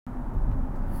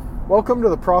Welcome to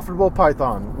the Profitable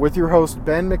Python with your host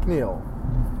Ben McNeil.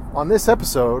 On this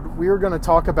episode, we are going to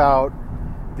talk about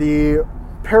the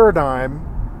paradigm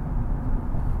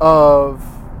of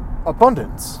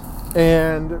abundance.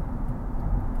 And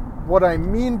what I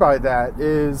mean by that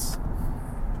is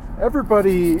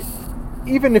everybody,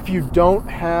 even if you don't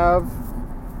have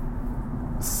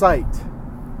sight,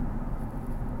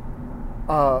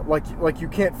 like you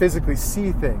can't physically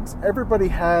see things, everybody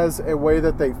has a way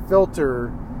that they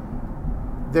filter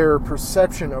their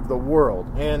perception of the world,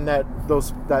 and that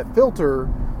filter,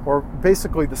 or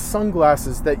basically the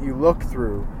sunglasses that you look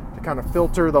through to kind of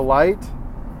filter the light,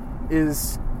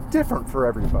 is different for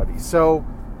everybody. So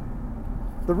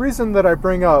the reason that I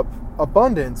bring up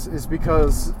abundance is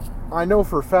because I know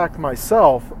for a fact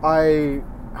myself, I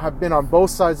have been on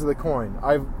both sides of the coin.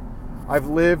 I've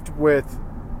lived with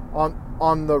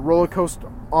on the roller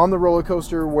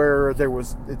coaster where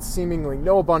it's seemingly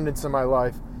no abundance in my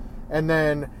life. And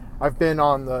then I've been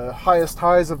on the highest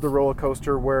highs of the roller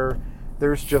coaster where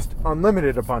there's just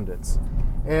unlimited abundance.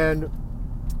 And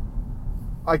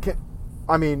I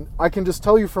can just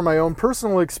tell you from my own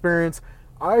personal experience,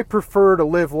 I prefer to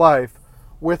live life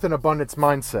with an abundance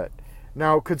mindset.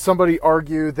 Now, could somebody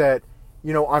argue that,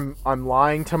 I'm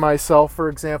lying to myself, for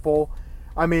example?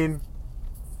 I mean,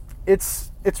 it's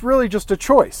really just a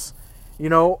choice.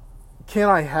 Can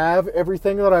I have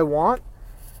everything that I want?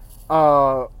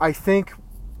 I think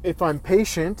if I'm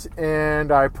patient and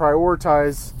I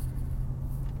prioritize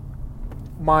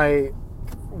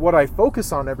what I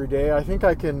focus on every day, I think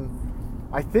I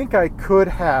could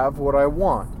have what I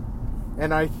want.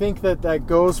 And I think that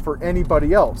goes for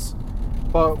anybody else.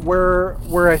 But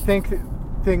where I think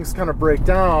things kind of break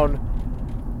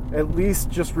down, at least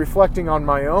just reflecting on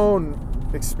my own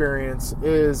experience,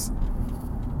 is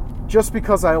just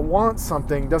because I want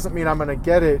something doesn't mean I'm going to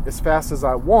get it as fast as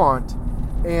I want.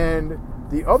 And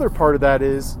the other part of that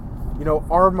is,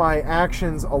 are my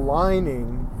actions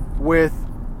aligning with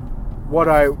what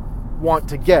I want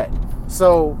to get?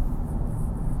 So,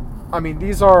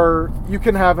 you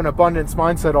can have an abundance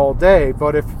mindset all day,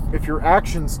 but if your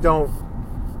actions don't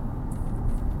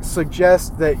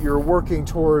suggest that you're working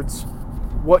towards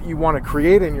what you want to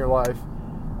create in your life,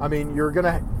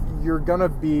 you're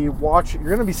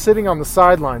gonna be sitting on the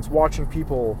sidelines watching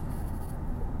people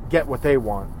get what they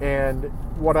want. And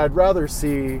what I'd rather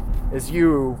see is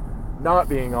you not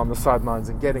being on the sidelines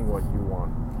and getting what you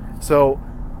want. So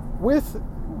with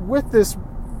this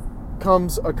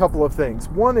comes a couple of things.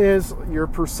 One is your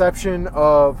perception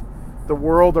of the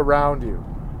world around you.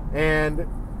 And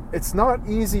it's not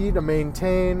easy to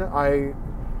maintain.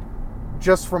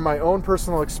 Just from my own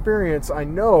personal experience, I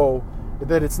know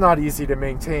that it's not easy to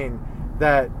maintain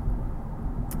that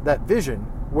vision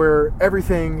where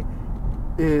everything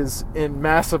is in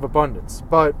massive abundance.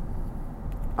 But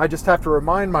I just have to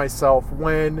remind myself,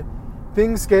 when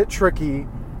things get tricky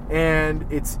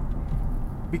and it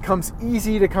becomes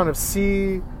easy to kind of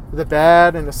see the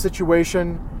bad in a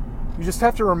situation, you just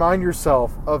have to remind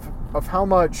yourself of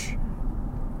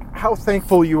how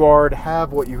thankful you are to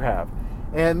have what you have.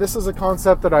 And this is a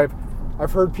concept that I've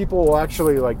heard people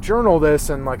actually journal this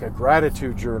in a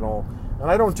gratitude journal.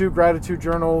 And I don't do gratitude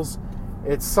journals.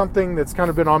 It's something that's kind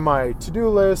of been on my to-do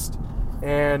list,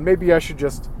 and maybe I should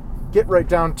just get right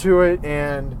down to it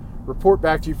and report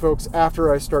back to you folks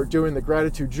after I start doing the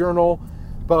gratitude journal.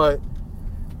 But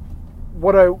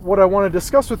what I want to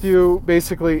discuss with you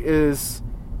basically is,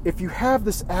 if you have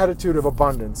this attitude of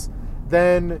abundance,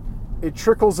 then it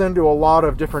trickles into a lot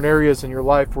of different areas in your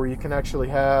life where you can actually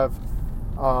have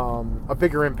a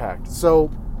bigger impact.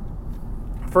 So,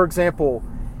 for example,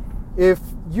 if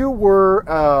you were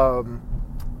a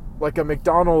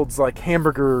McDonald's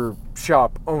hamburger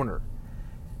shop owner,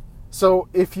 so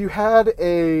if you had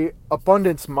a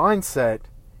abundance mindset,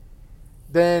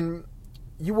 then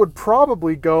you would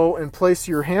probably go and place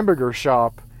your hamburger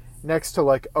shop next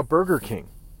to a Burger King,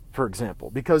 for example,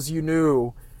 because you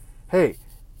knew, hey,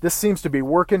 this seems to be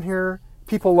working here.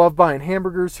 People love buying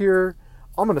hamburgers here.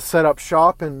 I'm going to set up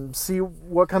shop and see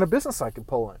what kind of business I can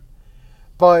pull in.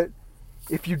 But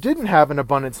if you didn't have an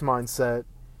abundance mindset,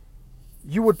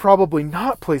 you would probably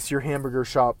not place your hamburger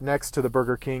shop next to the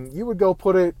Burger King. You would go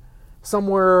put it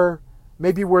somewhere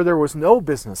maybe where there was no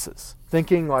businesses,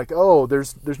 thinking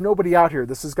there's nobody out here.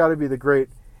 This has got to be the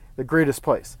greatest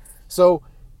place. So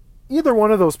either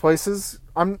one of those places,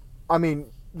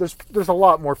 there's a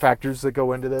lot more factors that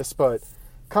go into this, but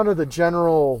kind of the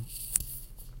general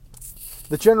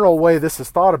way this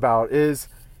is thought about is,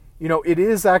 it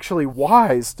is actually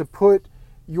wise to put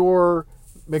your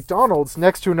McDonald's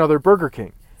next to another Burger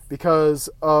King because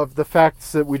of the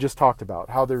facts that we just talked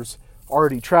about, how there's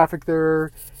already traffic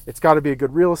there. It's got to be a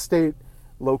good real estate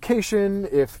location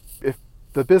if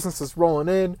the business is rolling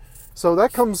in. So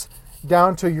that comes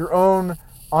down to your own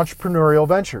entrepreneurial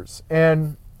ventures.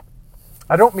 And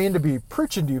I don't mean to be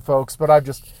preaching to you folks, but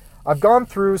I've gone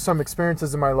through some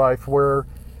experiences in my life where,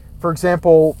 for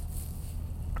example,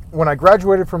 when I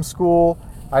graduated from school,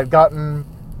 I'd gotten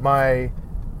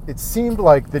it seemed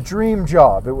like the dream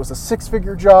job. It was a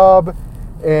 6-figure job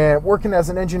and working as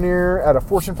an engineer at a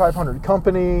Fortune 500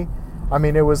 company. I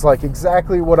mean, it was like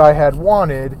exactly what I had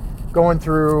wanted going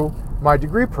through my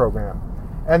degree program.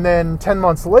 And then 10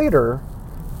 months later,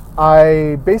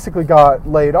 I basically got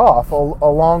laid off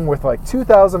along with like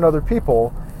 2,000 other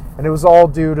people. And it was all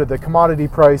due to the commodity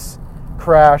price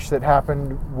crash that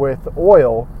happened with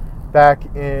oil back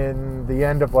in the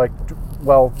end of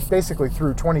basically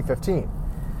through 2015.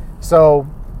 So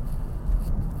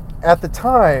at the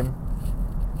time,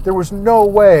 there was no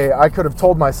way I could have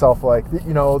told myself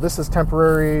this is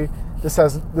temporary. This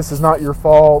is not your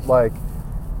fault.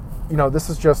 This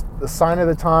is just the sign of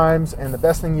the times, and the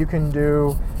best thing you can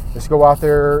do is go out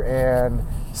there and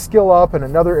skill up in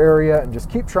another area and just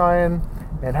keep trying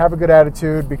and have a good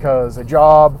attitude, because a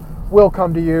job will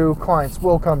come to you, clients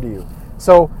will come to you.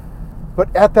 So,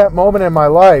 but at that moment in my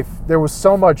life, there was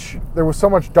so much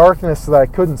darkness that I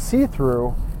couldn't see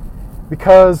through,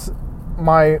 because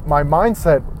my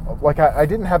mindset, I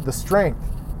didn't have the strength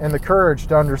and the courage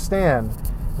to understand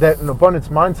that an abundance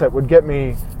mindset would get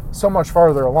me so much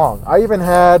farther along. I even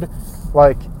had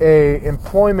a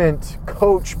employment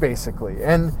coach basically,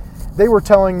 and they were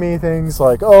telling me things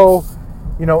like,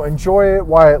 enjoy it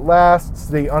while it lasts,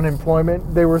 the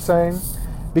unemployment, they were saying,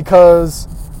 because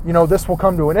this will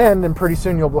come to an end, and pretty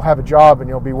soon you'll have a job and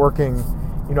you'll be working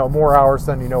more hours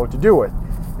than you know what to do with.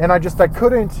 And I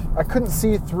couldn't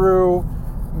see through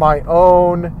my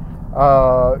own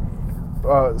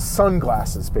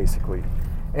sunglasses basically.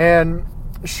 And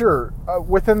sure,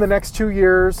 within the next 2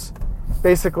 years,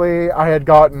 basically I had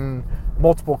gotten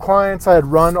multiple clients. I had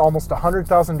run almost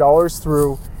 $100,000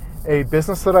 through a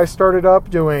business that I started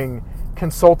up doing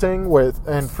consulting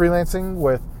and freelancing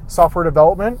with software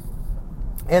development.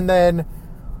 And then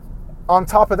on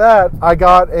top of that, I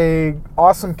got a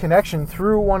awesome connection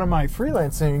through one of my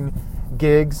freelancing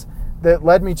gigs that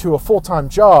led me to a full-time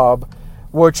job,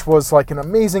 which was like an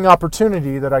amazing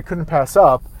opportunity that I couldn't pass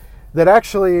up, that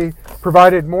actually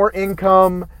provided more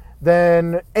income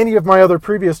than any of my other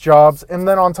previous jobs. And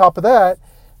then on top of that,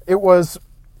 it was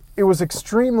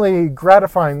extremely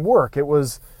gratifying work. It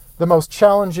was the most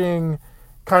challenging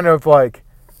kind of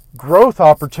growth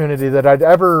opportunity that I'd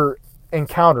ever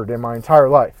encountered in my entire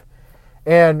life.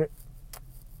 And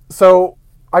so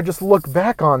I just look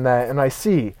back on that and I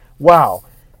see, wow,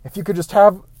 if you could just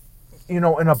have,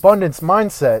 an abundance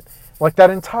mindset, that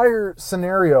entire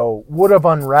scenario would have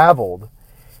unraveled,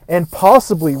 and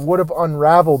possibly would have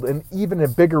unraveled in even a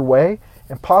bigger way,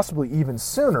 and possibly even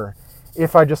sooner,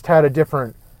 if I just had a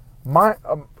different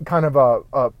kind of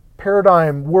a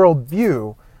paradigm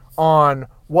worldview on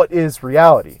what is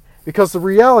reality. Because the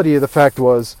reality of the fact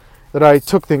was that I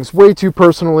took things way too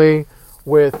personally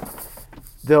with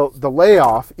the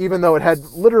layoff, even though it had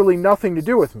literally nothing to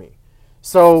do with me.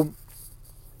 So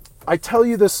I tell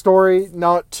you this story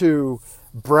not to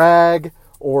brag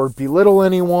or belittle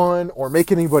anyone or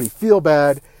make anybody feel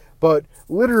bad, but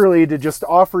literally to just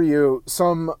offer you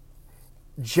some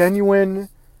genuine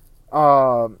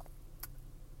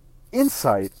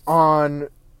insight on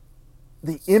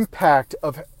the impact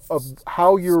of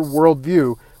how your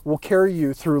worldview will carry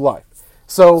you through life.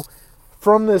 So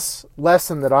from this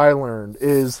lesson that I learned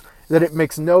is that it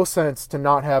makes no sense to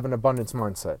not have an abundance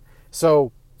mindset.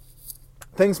 So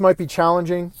things might be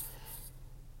challenging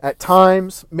at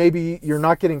times. Maybe you're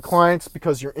not getting clients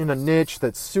because you're in a niche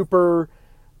that's super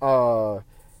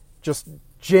just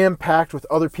jam-packed with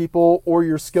other people or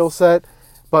your skill set.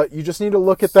 But you just need to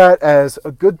look at that as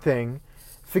a good thing.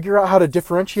 Figure out how to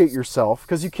differentiate yourself,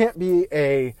 because you can't be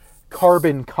a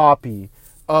carbon copy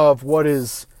of what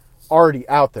is already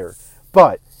out there.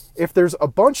 But if there's a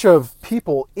bunch of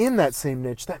people in that same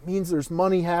niche, that means there's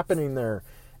money happening there.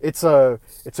 It's a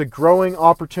growing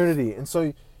opportunity. And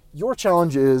so your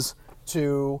challenge is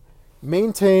to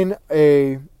maintain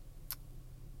a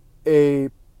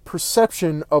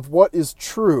perception of what is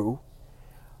true.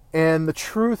 And the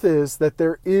truth is that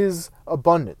there is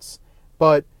abundance.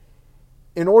 But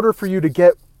in order for you to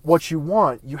get what you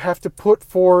want, you have to put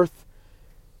forth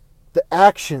the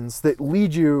actions that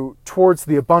lead you towards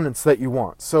the abundance that you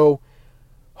want. So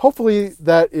hopefully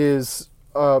that is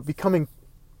becoming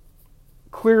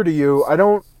clear to you. I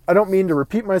don't mean to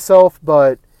repeat myself,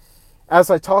 but as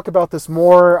I talk about this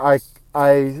more,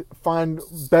 I find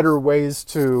better ways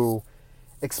to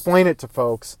explain it to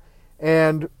folks.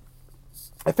 And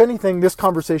if anything, this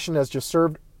conversation has just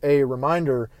served a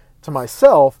reminder to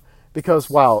myself, because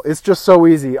wow, it's just so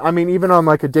easy. I mean, even on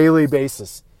like a daily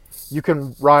basis, you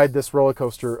can ride this roller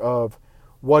coaster of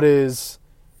what is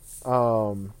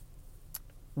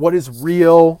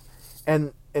real,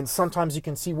 and sometimes you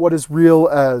can see what is real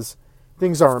as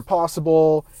things are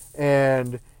impossible,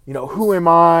 and who am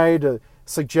I to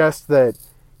suggest that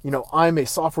I'm a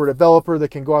software developer that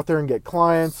can go out there and get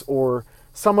clients, or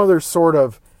some other sort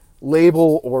of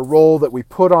label or role that we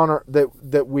put on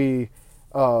that we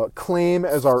claim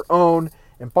as our own.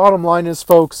 And bottom line is,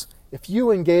 folks, if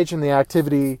you engage in the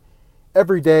activity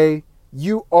every day,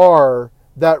 you are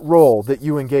that role that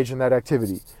you engage in that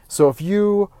activity. So if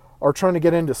you are trying to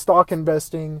get into stock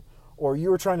investing, or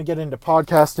you are trying to get into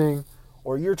podcasting,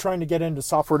 or you're trying to get into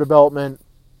software development,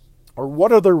 or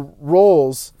what other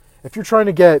roles, if you're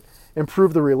trying to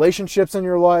improve the relationships in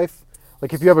your life,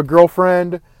 like if you have a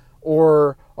girlfriend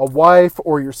or a wife,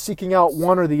 or you're seeking out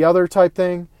one or the other type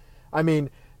thing, I mean,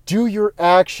 do your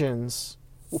actions,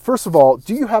 well, first of all,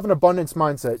 do you have an abundance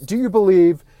mindset? Do you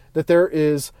believe that there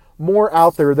is more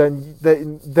out there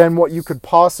than what you could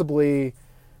possibly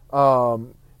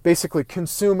basically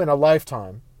consume in a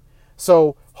lifetime?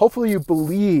 So hopefully you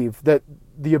believe that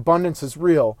the abundance is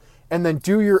real, and then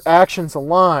do your actions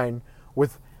align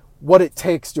with what it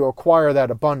takes to acquire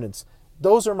that abundance.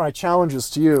 Those are my challenges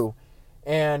to you.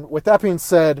 And with that being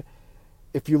said,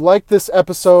 if you like this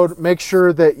episode, make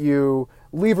sure that you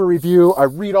leave a review. I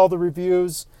read all the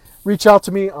reviews. Reach out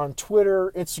to me on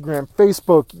Twitter, Instagram,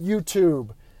 Facebook,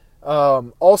 YouTube.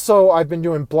 Also, I've been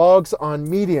doing blogs on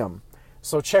Medium,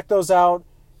 so check those out.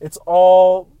 It's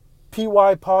all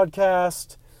PY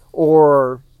Podcast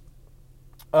or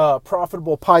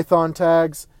Profitable Python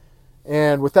tags.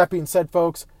 And with that being said,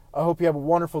 folks, I hope you have a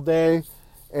wonderful day,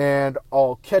 and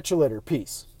I'll catch you later.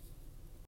 Peace.